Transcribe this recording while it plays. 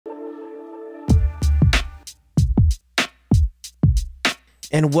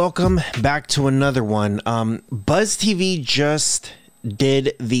And welcome back to another one. BuzzTV just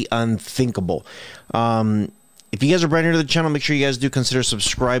did the unthinkable. If you guys are brand new to the channel, make sure you guys do consider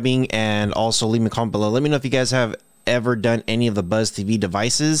subscribing and also leave me a comment below. Let me know if you guys have ever done any of the BuzzTV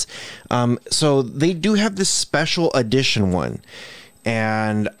devices. So they do have this special edition one.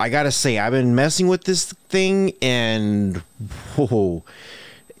 And I gotta say, I've been messing with this thing and whoa,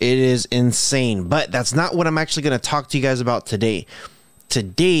 it is insane. But that's not what I'm actually going to talk to you guys about today.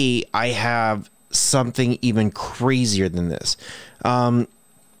 Today, I have something even crazier than this.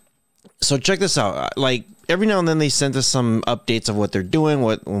 So check this out. Like every now and then they send us some updates of what they're doing,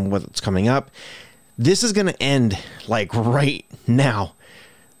 what's coming up. This is going to end like right now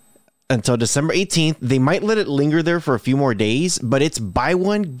until December 18th. They might let it linger there for a few more days, but it's buy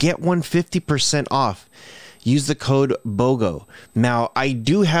one, get one 50% off. Use the code BOGO. Now, I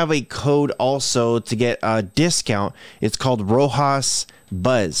do have a code also to get a discount. It's called Rohas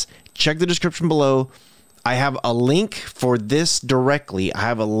Buzz. Check the description below. I have a link for this directly. I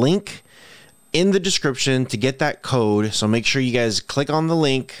have a link in the description to get that code. So make sure you guys click on the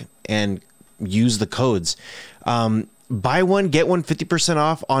link and use the codes. Buy one, get one 50%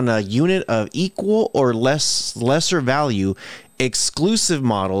 off on a unit of equal or lesser value. Exclusive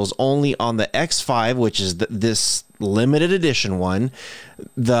models only on the X5, which is this limited edition one,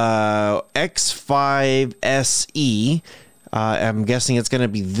 the X5 SE. I'm guessing it's going to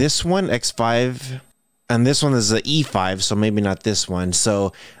be this one, X5, and this one is the E5, so maybe not this one.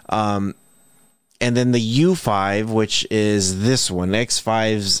 So, and then the U5, which is this one,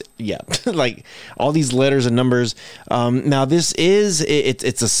 X5's, yeah, like all these letters and numbers. Now this is,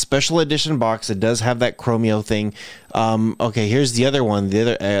 it's a special edition box. It does have that Chromio thing. Okay, here's the other one,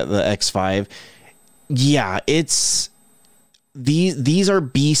 the X5. Yeah, it's, these are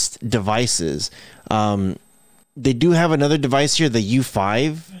beast devices. They do have another device here, the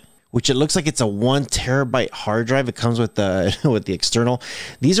U5, which it looks like it's a 1 terabyte hard drive. It comes with the with the external.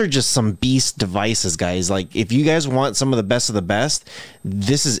 These are just some beast devices, guys. Like if you guys want some of the best,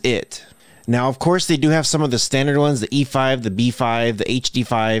 this is it. Now, of course, they do have some of the standard ones, the E5, the B5, the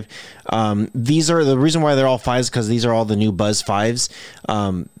HD5. These are the reason why they're all 5s because these are all the new Buzz 5s.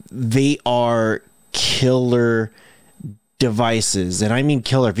 They are killer devices, and I mean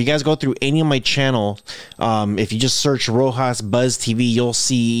killer. If you guys go through any of my channel, if you just search Rohas BuzzTV, you'll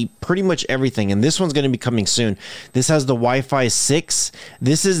see pretty much everything, and this one's going to be coming soon. This has the Wi-Fi 6.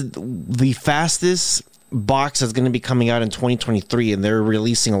 This is the fastest box that's going to be coming out in 2023, and they're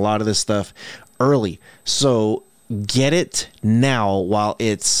releasing a lot of this stuff early, so get it now while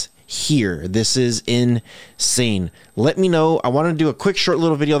it's here. This is insane. Let me know. I want to do a quick short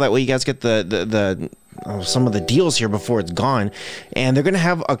little video, that way you guys get some of the deals here before it's gone. And they're gonna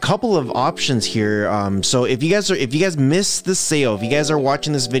have a couple of options here. So if you guys missed the sale, if you guys are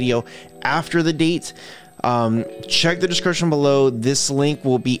watching this video after the date, check the description below. This link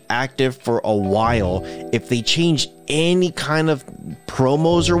will be active for a while. If they change any kind of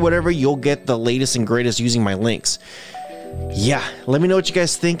promos or whatever, you'll get the latest and greatest using my links. Yeah, let me know what you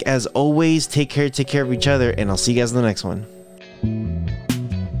guys think. As always, take care of each other, and I'll see you guys in the next one.